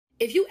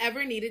If you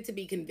ever needed to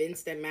be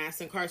convinced that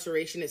mass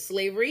incarceration is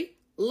slavery,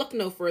 look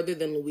no further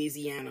than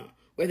Louisiana,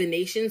 where the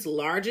nation's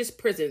largest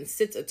prison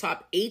sits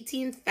atop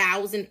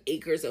 18,000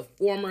 acres of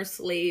former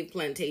slave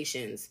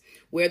plantations,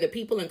 where the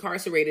people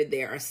incarcerated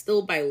there are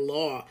still by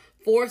law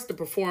forced to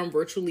perform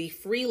virtually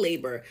free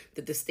labor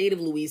that the state of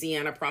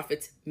Louisiana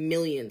profits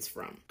millions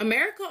from.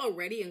 America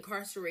already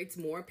incarcerates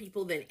more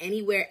people than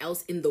anywhere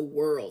else in the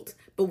world,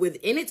 but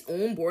within its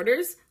own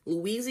borders,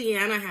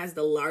 Louisiana has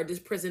the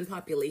largest prison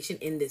population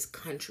in this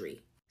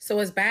country. So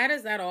as bad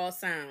as that all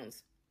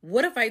sounds,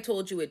 what if I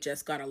told you it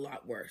just got a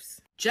lot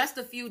worse? Just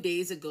a few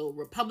days ago,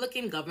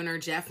 Republican Governor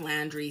Jeff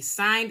Landry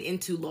signed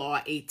into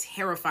law a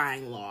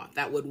terrifying law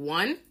that would,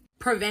 1,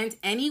 prevent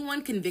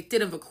anyone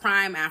convicted of a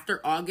crime after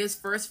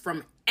August 1st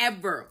from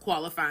ever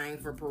qualifying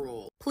for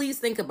parole. Please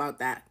think about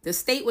that. The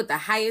state with the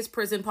highest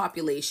prison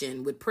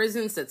population, with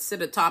prisons that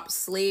sit atop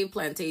slave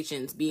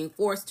plantations being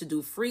forced to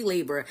do free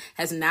labor,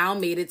 has now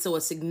made it so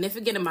a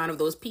significant amount of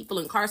those people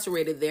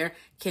incarcerated there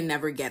can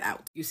never get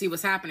out. You see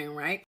what's happening,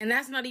 right? And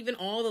that's not even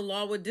all the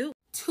law would do.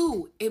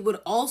 2, it would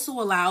also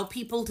allow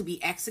people to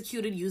be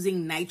executed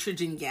using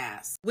nitrogen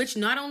gas, which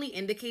not only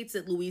indicates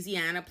that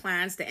Louisiana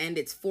plans to end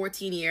its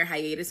 14-year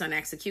hiatus on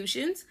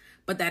executions,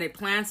 but that it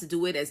plans to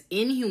do it as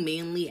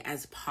inhumanely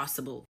as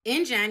possible.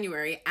 In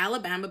January,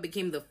 Alabama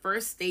became the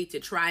first state to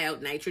try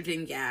out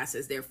nitrogen gas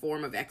as their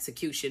form of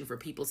execution for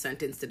people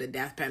sentenced to the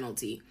death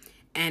penalty.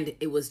 And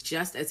it was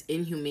just as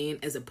inhumane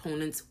as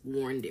opponents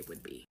warned it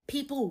would be.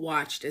 People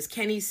watched as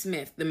Kenny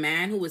Smith, the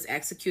man who was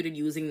executed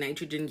using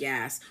nitrogen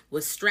gas,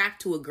 was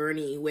strapped to a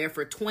gurney where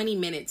for 20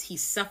 minutes he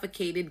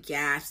suffocated,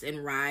 gasped,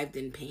 and writhed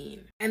in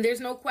pain. And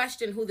there's no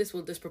question who this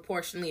will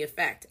disproportionately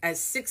affect, as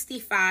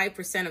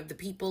 65% of the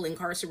people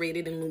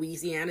incarcerated in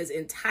Louisiana's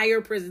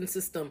entire prison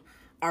system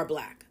are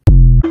Black.